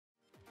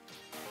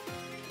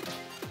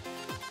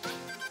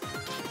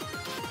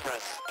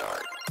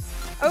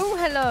Oh,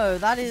 hello.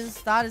 That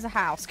is a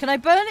house. Can I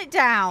burn it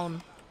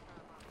down?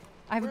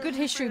 I have a good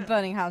history of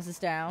burning houses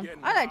down.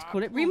 I like to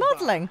call it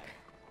remodeling.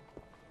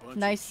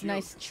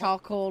 Nice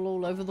charcoal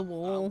all over the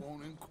wall.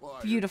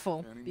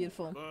 Beautiful,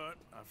 beautiful.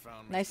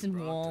 Nice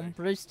and warm,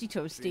 roasty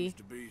toasty.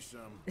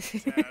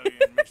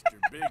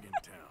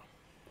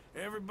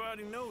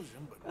 Everybody knows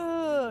him, but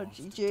oh,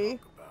 GG.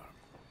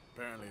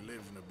 Apparently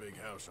lives in a big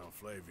house on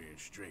Flavian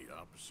Street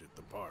opposite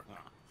the park.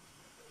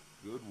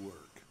 Good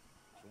work.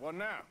 So what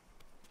now?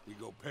 We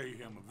go pay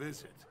him a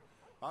visit.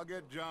 I'll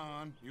get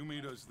John, you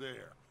meet us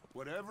there.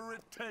 Whatever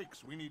it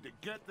takes, we need to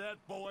get that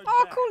boy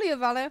back. Coolio,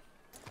 Valo.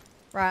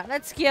 Right,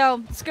 let's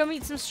go. Let's go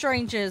meet some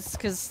strangers,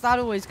 because that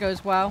always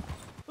goes well.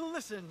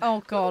 Listen.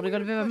 Oh god, we've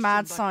got a bit of a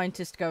mad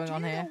scientist going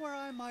on here. Do you know where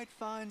I might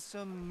find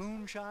some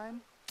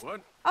moonshine?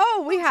 What?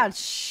 Oh, we had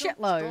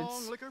shitloads.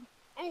 Strong liquor?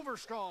 Over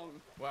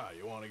strong. Wow,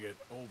 you want to get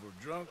over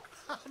drunk?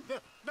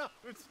 No,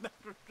 it's not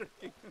for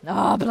drinking.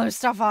 Oh, blow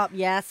stuff up,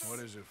 yes. What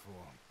is it for?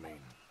 I mean,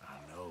 I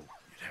know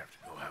you'd have to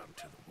go out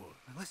into the woods.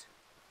 Now listen,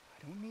 I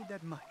don't need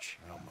that much.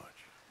 How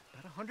much?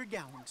 About 100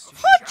 gallons.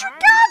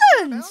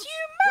 100 gallons?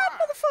 You mad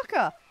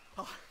motherfucker!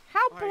 Oh,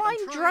 How right, blind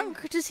I'm trying.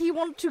 drunk does he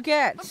want to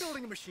get? I'm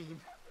building a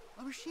machine.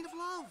 A machine of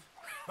love.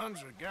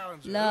 100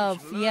 gallons of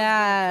Love, love's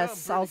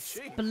yes. gonna I'll come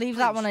pretty cheap. believe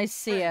that when I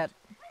see it.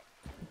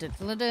 Let's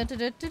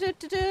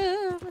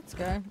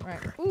go. Right.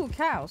 Ooh,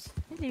 cows.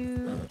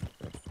 Hello.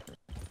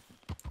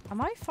 Am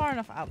I far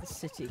enough out the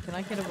city? Can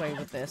I get away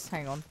with this?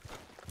 Hang on.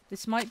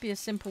 This might be a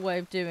simple way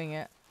of doing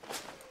it.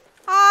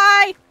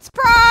 Hi!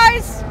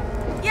 Surprise!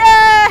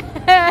 Yay!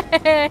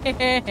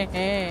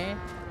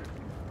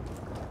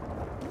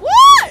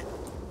 What?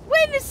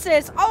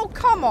 Witnesses! Oh,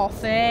 come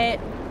off it.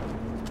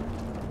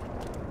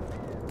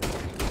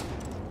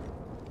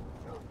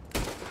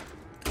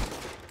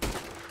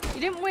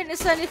 You didn't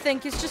witness anything.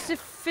 It's just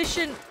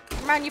efficient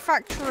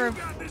manufacture of...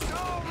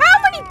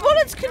 How many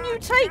bullets can you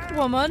take,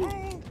 woman?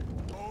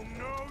 Oh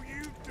no,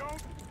 you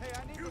don't. Hey,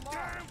 I need You the law.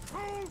 damn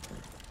fool.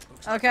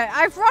 Okay,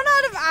 I've run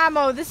out of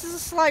ammo. This is a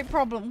slight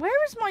problem.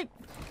 Where is my...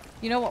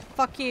 You know what?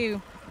 Fuck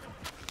you.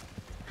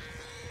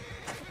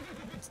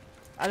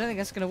 I don't think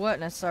that's going to work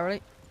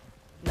necessarily.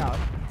 No.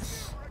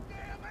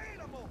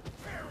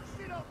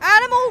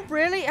 Animal?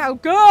 Really? Oh,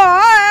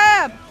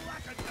 God!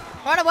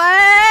 Run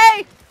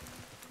away!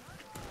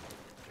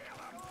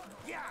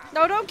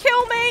 No, don't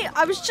kill me!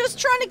 I was just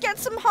trying to get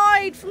some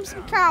hide from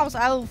some cows.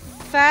 Oh,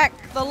 feck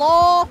the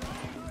law!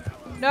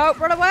 No,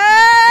 run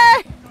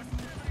away!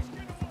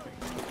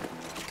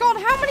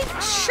 God, how many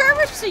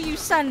sheriffs are you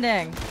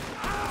sending?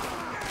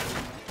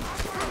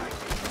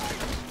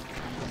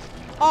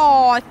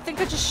 Oh, I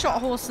think I just shot a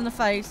horse in the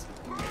face.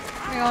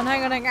 Hang on,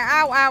 hang on, hang on.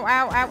 Ow, ow,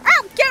 ow, ow,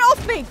 ow! Get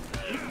off me!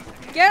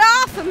 Get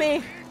off of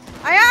me!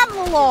 I am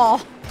the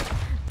law!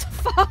 The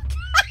fuck?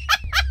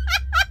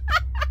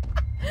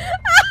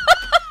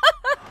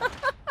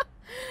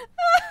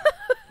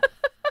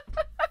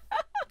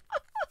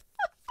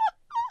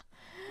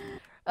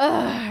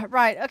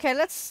 Right, okay,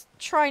 let's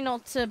try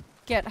not to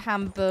get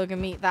hamburger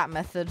meat that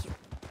method.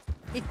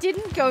 It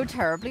didn't go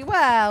terribly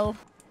well.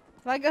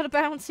 Have I got a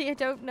bounty? I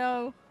don't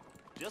know.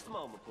 Just a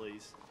moment,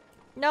 please.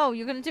 No,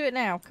 you're gonna do it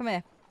now. Come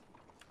here.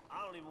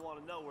 I don't even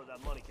want to know where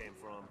that money came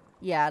from.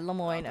 Yeah,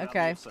 Lemoyne. I'll be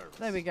Okay. of service.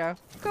 There we go.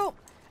 Cool.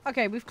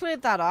 Okay, we've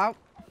cleared that out.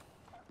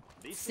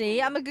 These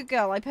See, I'm a good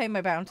girl. I pay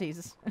my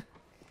bounties.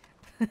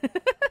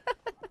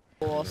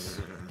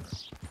 Horse.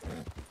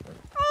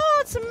 Oh,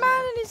 it's a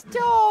man and his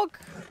dog.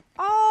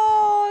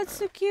 Oh, it's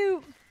so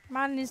cute.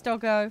 Man and his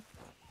doggo.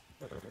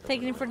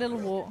 Taking him for a little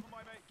walk.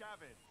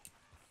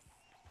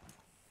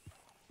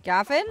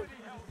 Gavin?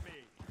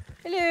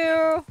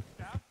 Hello.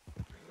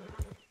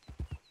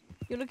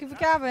 You're looking for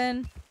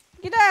Gavin?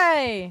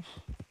 G'day.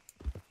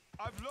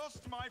 I've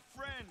lost my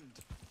friend.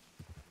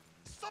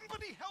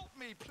 Somebody help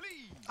me,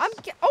 please. I'm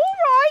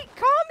alright.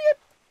 Calm your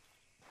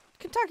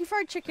Kentucky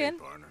Fried Chicken. Hey,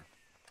 partner.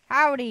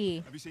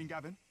 Howdy. Have you seen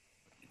Gavin?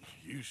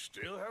 You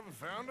still haven't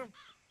found him?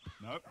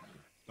 Nope.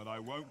 But I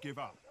won't give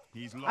up.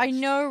 He's lost. I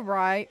know,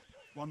 right?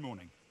 One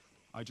morning,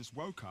 I just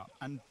woke up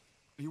and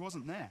he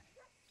wasn't there.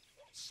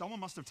 Someone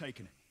must have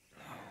taken him.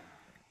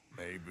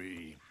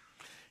 Maybe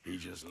he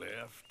just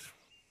left.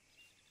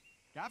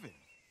 Gavin?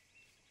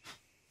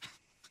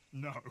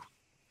 No.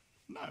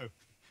 No.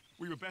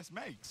 We were best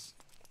mates.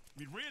 I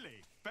mean,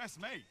 really, best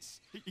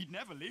mates. He'd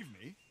never leave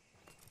me.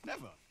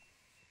 Never.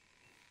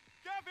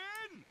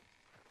 Gavin!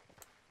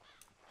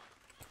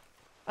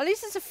 At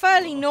least it's a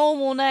fairly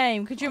normal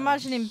name. Could you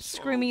imagine him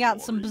screaming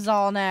out some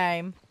bizarre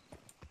name?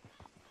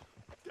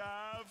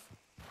 Gav!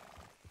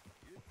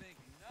 You think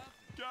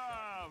nothing?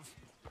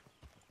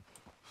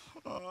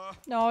 Gav!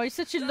 No, he's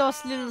such a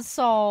lost little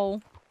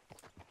soul.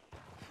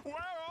 Where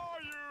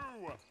are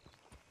you?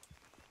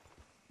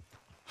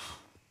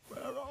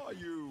 Where are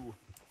you?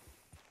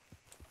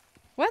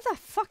 Where the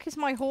fuck is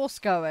my horse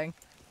going?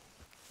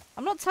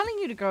 I'm not telling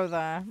you to go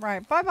there.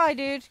 Right, bye-bye,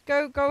 dude.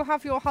 Go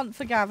have your hunt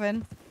for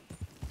Gavin.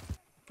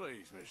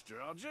 Please,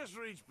 mister, I'll just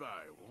reach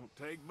by. It won't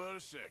take but a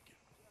second.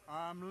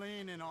 I'm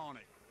leaning on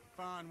it.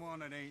 Find one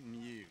that ain't in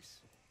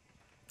use.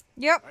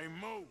 Yep. Hey,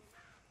 move.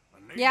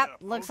 Yep,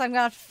 looks like I'm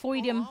gonna have to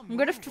fight him. I'm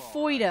gonna have to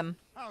fight him.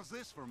 How's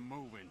this for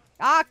moving?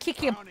 I'll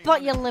kick your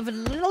butt, you living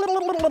You know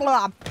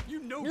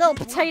little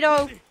good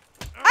potato. work,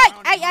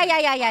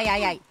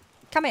 Hey!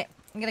 Come here.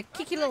 I'm gonna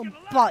kick your little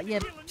butt, you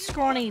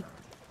scrawny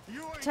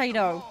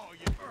potato.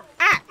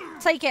 Ah!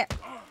 Take it.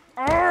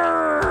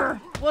 Arrgh.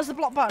 What's the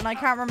block button? I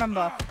can't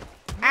remember.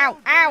 Ow.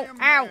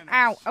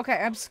 Okay,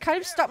 I'm kind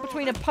of stuck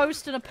between a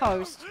post and a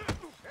post.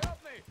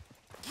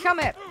 Come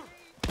here.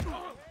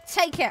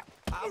 Take it.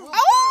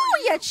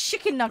 Oh, you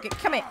chicken nugget.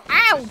 Come here.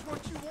 Ow.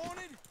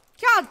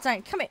 God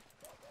dang. Come here.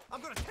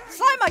 It's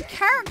like my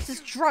character's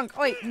drunk.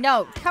 Oh, wait,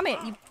 no. Come here,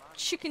 you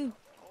chicken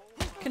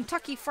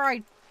Kentucky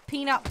fried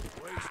peanut.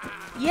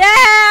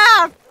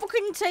 Yeah!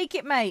 Fucking take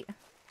it, mate.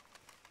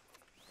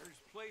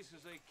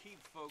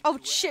 Oh,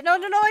 shit. No. I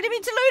didn't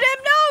mean to loot him.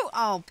 No.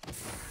 Oh,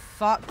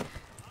 fuck.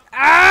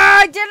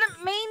 Ah, I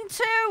didn't mean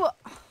to.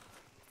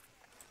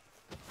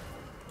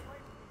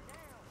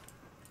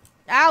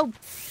 Ow,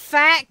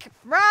 fuck.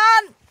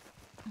 Run.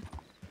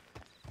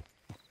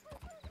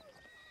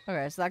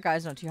 Okay, so that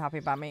guy's not too happy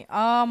about me.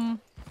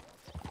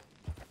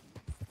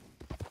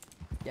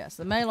 Yes,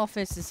 the mail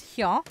office is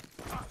here.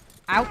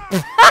 Ow.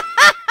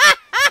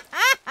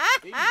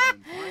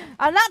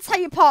 And that's how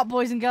you part,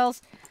 boys and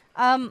girls.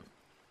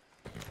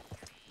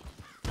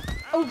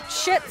 Oh,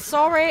 shit,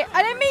 sorry.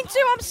 I didn't mean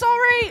to, I'm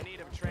sorry.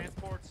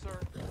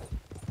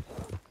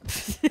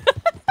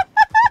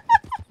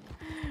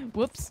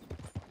 Whoops.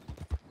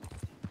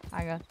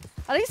 Hang on.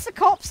 At least the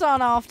cops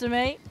aren't after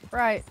me.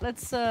 Right,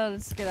 let's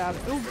get out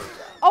of it. Ooh.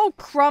 Oh,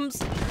 crumbs.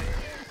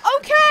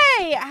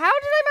 Okay, how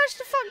did I manage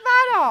to fuck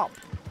that up?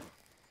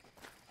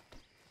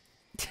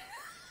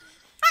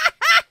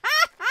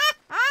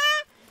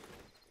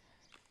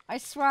 I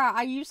swear,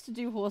 I used to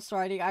do horse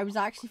riding. I was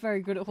actually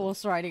very good at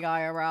horse riding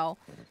IRL.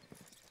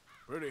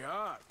 Pretty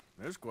hot.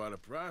 There's quite a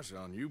price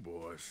on you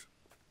boys.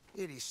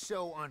 It is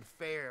so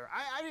unfair.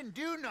 I didn't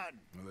do nothing.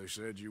 Well, they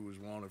said you was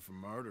wanted for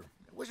murder.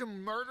 It wasn't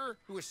murder.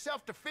 It was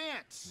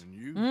self-defense. And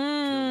you killed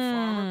a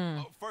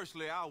farmer? Oh,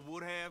 firstly, I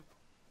would have,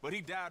 but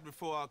he died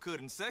before I could.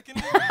 And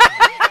secondly,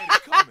 I had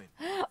it coming.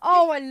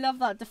 Oh, I love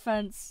that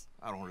defense.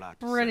 I don't like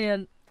to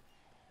Brilliant.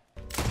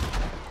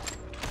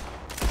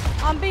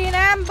 I'm being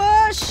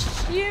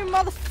ambushed, you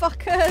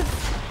motherfuckers.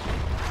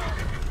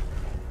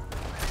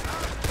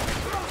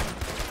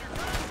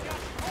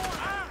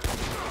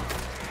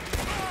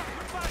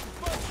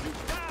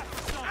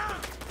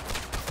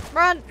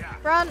 Run.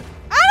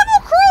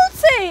 Animal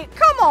cruelty!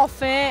 Come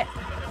off it.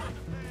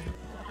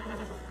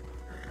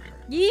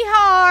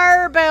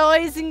 Yeehaw,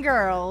 boys and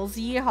girls.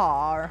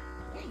 Yeehaw.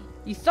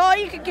 You thought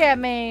you could get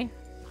me.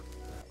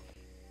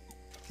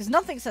 Because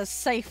nothing says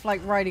safe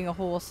like riding a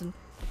horse and...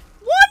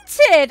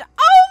 Wanted!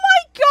 Oh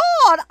my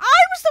god! I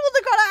was the one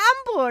that got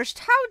ambushed!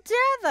 How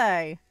dare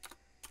they?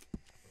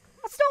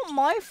 That's not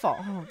my fault.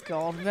 Oh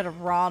god, we better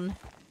run.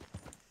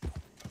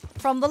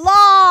 From the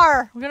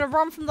law! We're gonna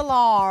run from the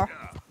law.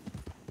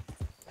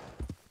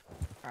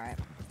 Alright,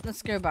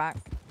 let's go back.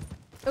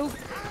 Oh,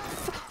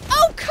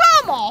 oh,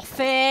 come off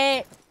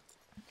it!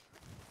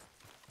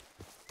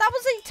 That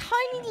was a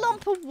tiny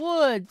lump of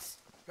wood.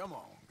 Come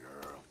on,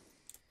 girl.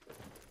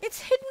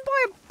 It's hidden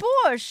by a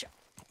bush.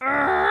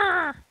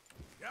 Urgh.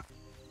 Yep.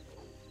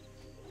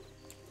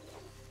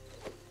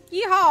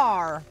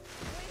 Yeehaw!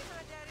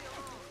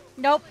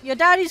 Nope, your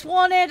daddy's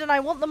wanted and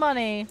I want the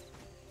money.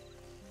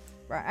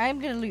 Right, I'm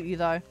gonna loot you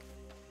though.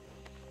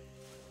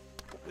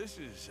 This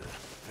is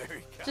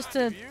very kind Just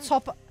to of you.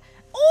 top up.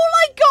 All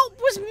I got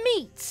was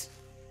meat!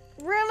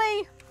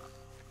 Really?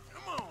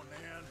 Come on,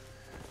 man.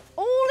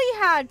 All he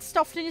had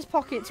stuffed in his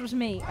pockets was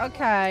meat.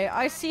 Okay,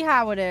 I see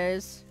how it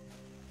is.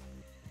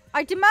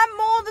 I demand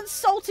more than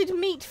salted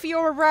meat for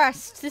your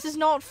arrest. This is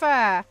not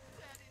fair.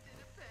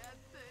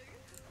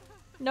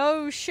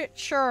 No shit,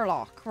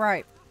 Sherlock.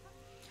 Right.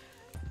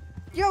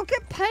 You'll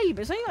get paid,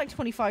 but it's only like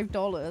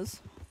 $25.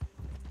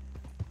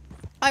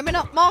 I'm in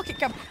upmarket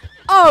cap.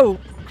 Oh!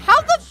 How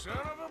the Son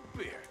of a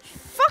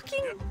bitch.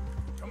 fucking...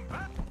 Come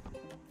back.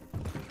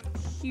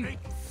 You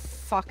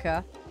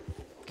fucker.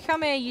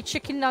 Come here, you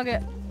chicken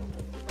nugget.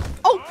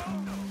 Oh!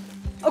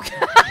 Okay.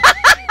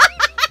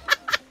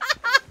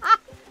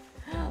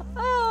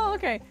 Oh,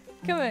 okay.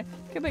 Come here.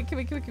 Come here. Come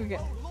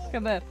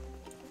here.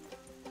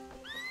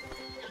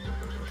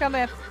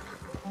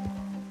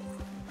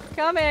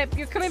 Come here.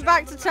 You're coming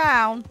back to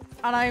town,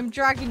 and I am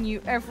dragging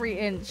you every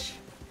inch.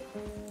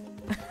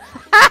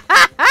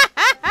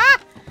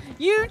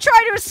 You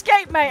try to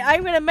escape, mate.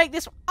 I'm gonna make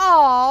this.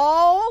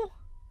 Oh!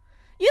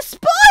 You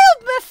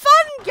spoiled my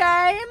fun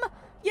game!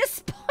 You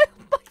spoiled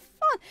my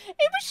fun!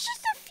 It was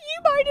just a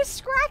few minor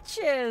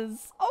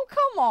scratches! Oh,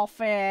 come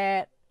off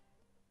it!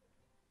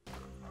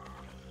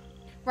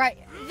 Right,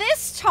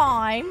 this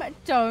time,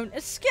 don't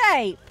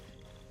escape!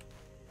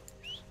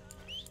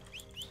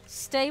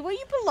 Stay where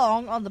you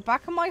belong on the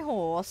back of my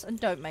horse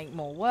and don't make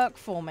more work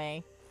for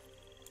me.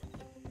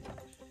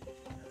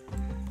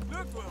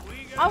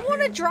 I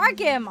want to drag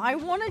him!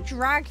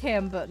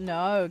 But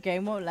no,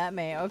 game won't let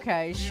me.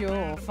 Okay,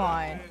 sure,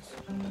 fine.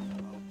 I'll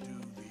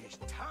do these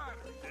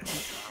tighter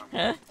this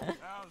time.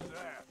 How's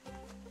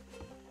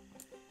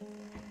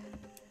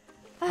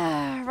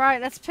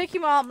Right, let's pick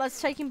him up. Let's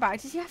take him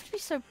back. Does he have to be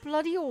so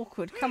bloody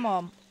awkward? Come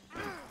on.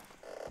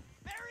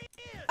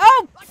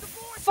 Oh,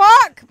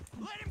 fuck!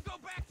 Let him go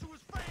back to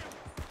his family.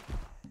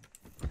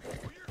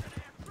 Or you're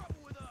gonna have trouble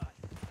with us.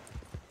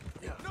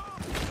 No.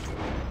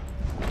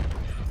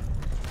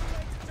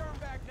 Let's turn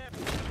back now.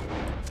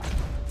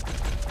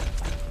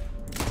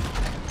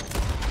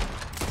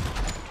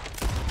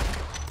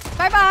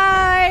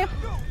 Bye-bye!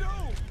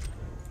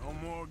 No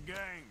more games,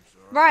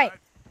 all Right.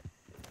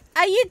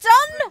 Are you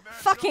done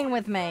fucking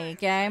with me,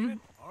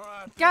 game? All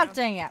right, God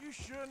then. dang it. You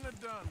shouldn't have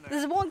done that.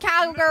 There's one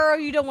cowgirl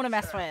you don't want to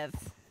mess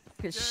with.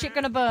 Because shit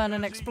gonna burn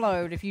and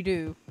explode if you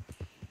do.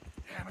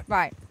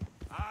 Right.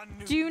 I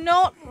knew Do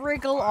not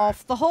wriggle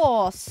off the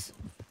horse.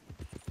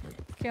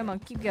 Come on,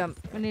 keep going.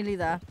 We're nearly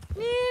there.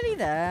 Nearly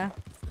there.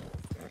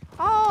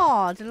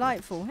 Oh,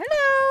 delightful.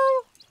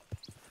 Hello!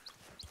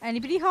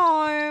 Anybody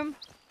home?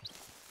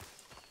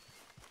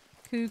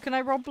 Who can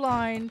I rob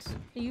blind?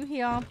 Are you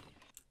here?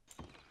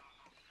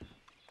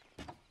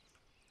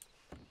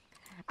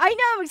 I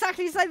know,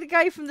 exactly. It's like the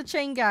guy from the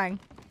chain gang.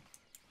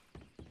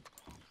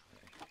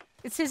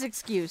 It's his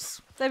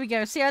excuse. There we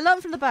go. See, I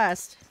learned from the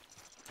best.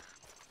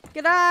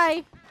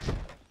 G'day.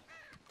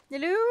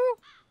 Hello?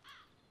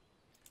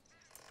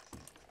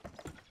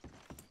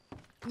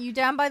 You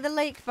down by the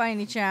lake by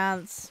any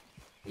chance?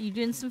 Are you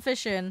doing some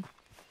fishing?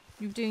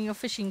 You doing your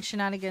fishing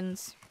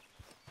shenanigans?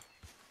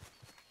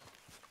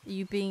 Are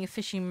you being a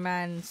fishing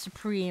man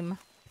supreme?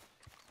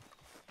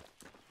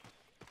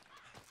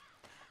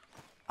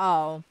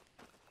 Oh.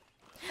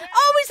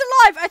 Oh,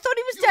 he's alive! I thought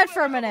he was dead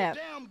for a minute.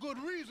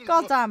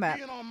 God damn it.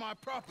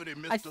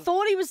 I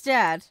thought he was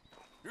dead.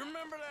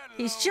 Remember that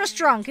He's long just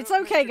drunk. It's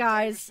took okay, Mr.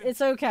 guys. Davison?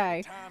 It's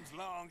okay. Time's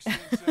long since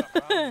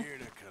up. I'm here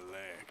to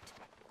collect.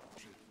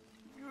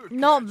 You're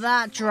Not catching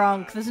that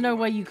drunk. flies. There's no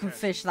way you can Catching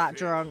fish that fish.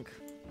 drunk.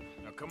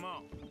 Now come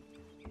on.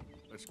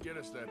 Let's get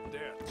us that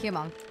death. Come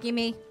on.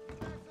 Gimme.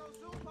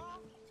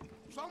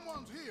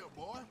 Someone's here,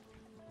 boy.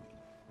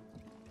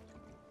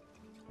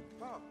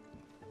 Pop.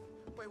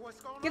 Wait,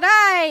 what's going on?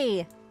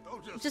 G'day!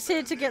 Don't Just here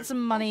stand to get there.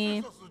 some money.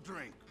 Go fix us a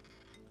drink.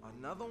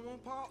 Another one,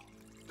 Pop?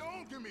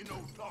 Don't give me no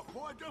talk,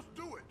 boy. Just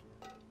do it.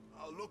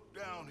 I'll look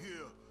down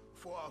here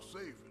for our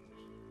savings.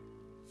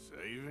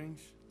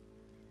 Savings?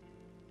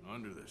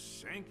 Under the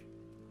sink?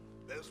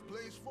 Best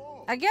place for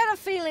 'em. I get a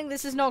feeling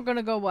this is not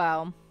gonna go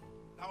well.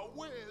 Now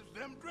where's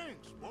them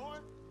drinks, boy?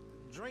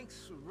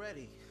 Drinks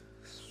ready.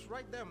 It's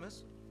right there,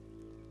 miss.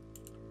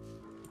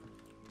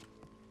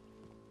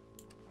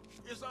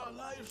 It's our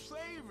life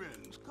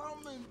savings.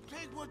 Come and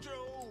take what you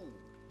owe.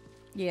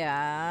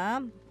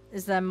 Yeah.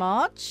 Is there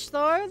much,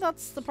 though?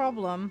 That's the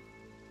problem.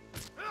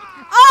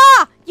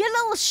 Ah! You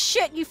little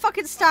shit! You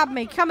fucking stabbed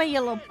me. Come here, you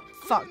little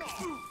fuck.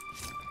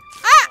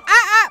 Ah! Ah!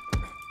 Ah!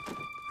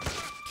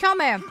 Come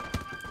here. One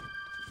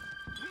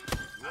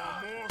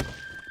more.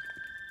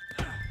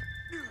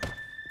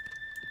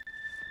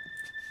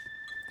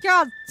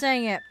 God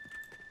dang it.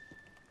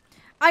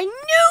 I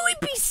knew he'd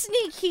be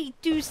sneaky,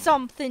 do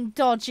something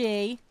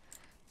dodgy.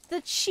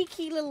 The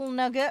cheeky little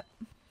nugget.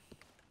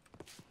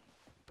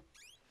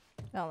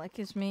 Oh, that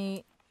gives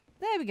me...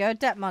 There we go,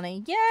 debt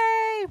money.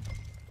 Yay!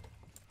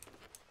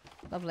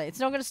 Lovely. It's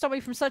not going to stop me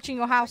from searching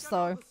your house,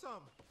 though.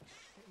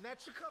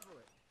 That should cover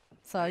it.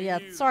 So, yeah,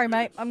 sorry,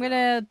 mate. I'm going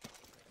to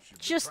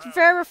just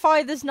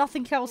verify there's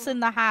nothing else in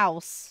the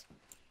house.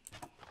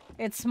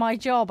 It's my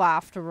job,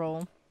 after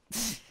all.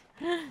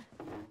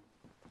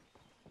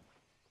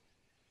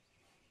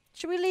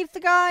 Should we leave the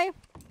guy?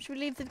 Should we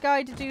leave the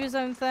guy to do his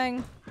own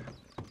thing?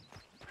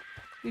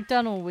 We've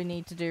done all we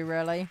need to do,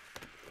 really.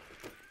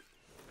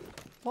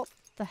 What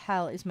the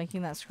hell is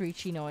making that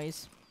screechy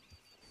noise?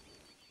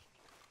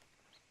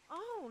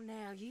 Oh,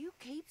 now you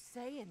keep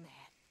saying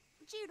that.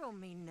 But you don't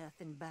mean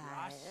nothing by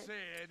I it.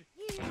 said.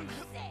 You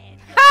said.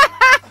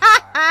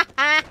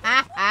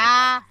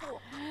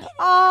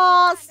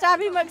 Oh,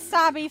 Stabby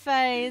McStabby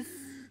face.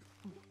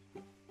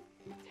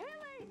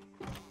 Tilly,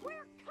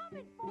 we're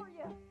coming for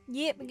you.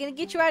 Yep, we're gonna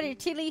get you out of here,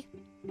 Tilly.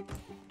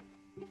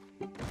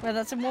 Well,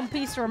 that's in one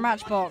piece or a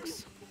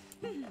matchbox.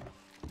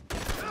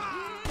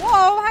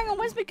 Whoa, hang on,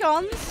 where's my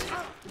guns?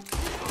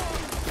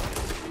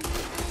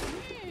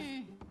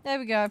 There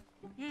we go.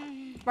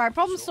 Right,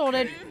 problem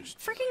sorted.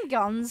 Freaking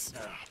guns.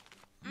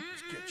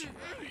 Let's get you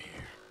out of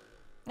here.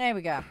 There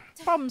we go.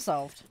 Problem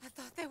solved. I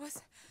thought there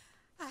was.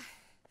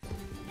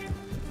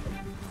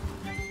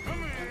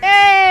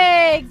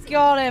 Hey,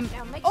 got him.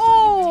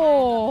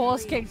 Oh,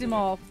 horse kicked him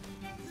off.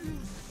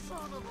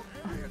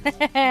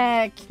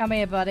 Come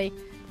here, buddy.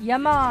 You're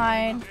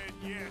mine.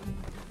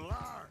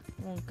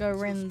 We'll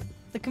go in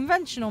the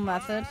conventional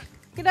method.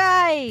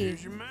 G'day.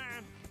 Here's your man.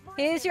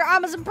 Here's your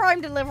Amazon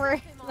Prime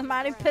delivery. The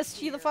man who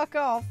pissed you the fuck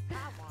off.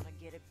 I want to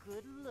get a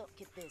good look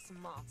at this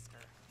monster.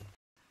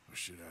 Or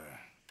should I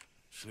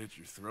slit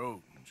your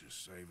throat and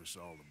just save us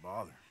all the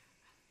bother?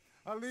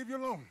 I'll leave you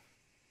alone.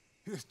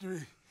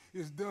 History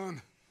is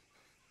done.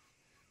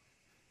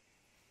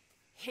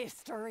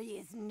 History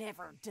is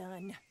never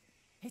done.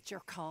 It's your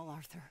call,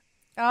 Arthur.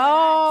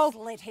 Oh,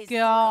 Slit his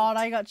God.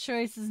 throat. I got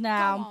choices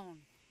now. Go on.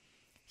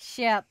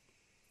 Shit.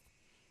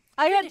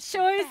 I get Finish the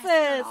choices.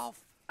 bastard off.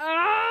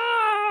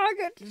 I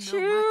get to You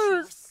know my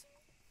choose. choice.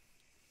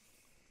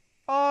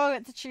 Oh, I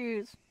get to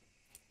choose.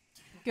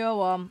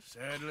 Go on.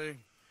 Sadly,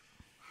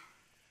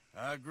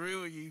 I agree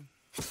with you.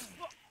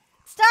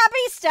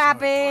 Stabby,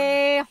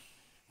 stabby.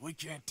 We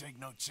can't take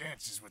no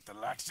chances with the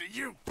likes of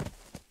you.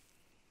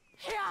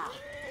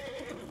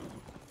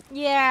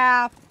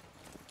 Yeah.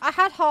 I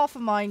had half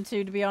of mine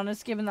too, to be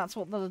honest, given that's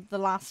what the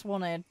last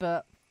wanted,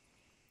 but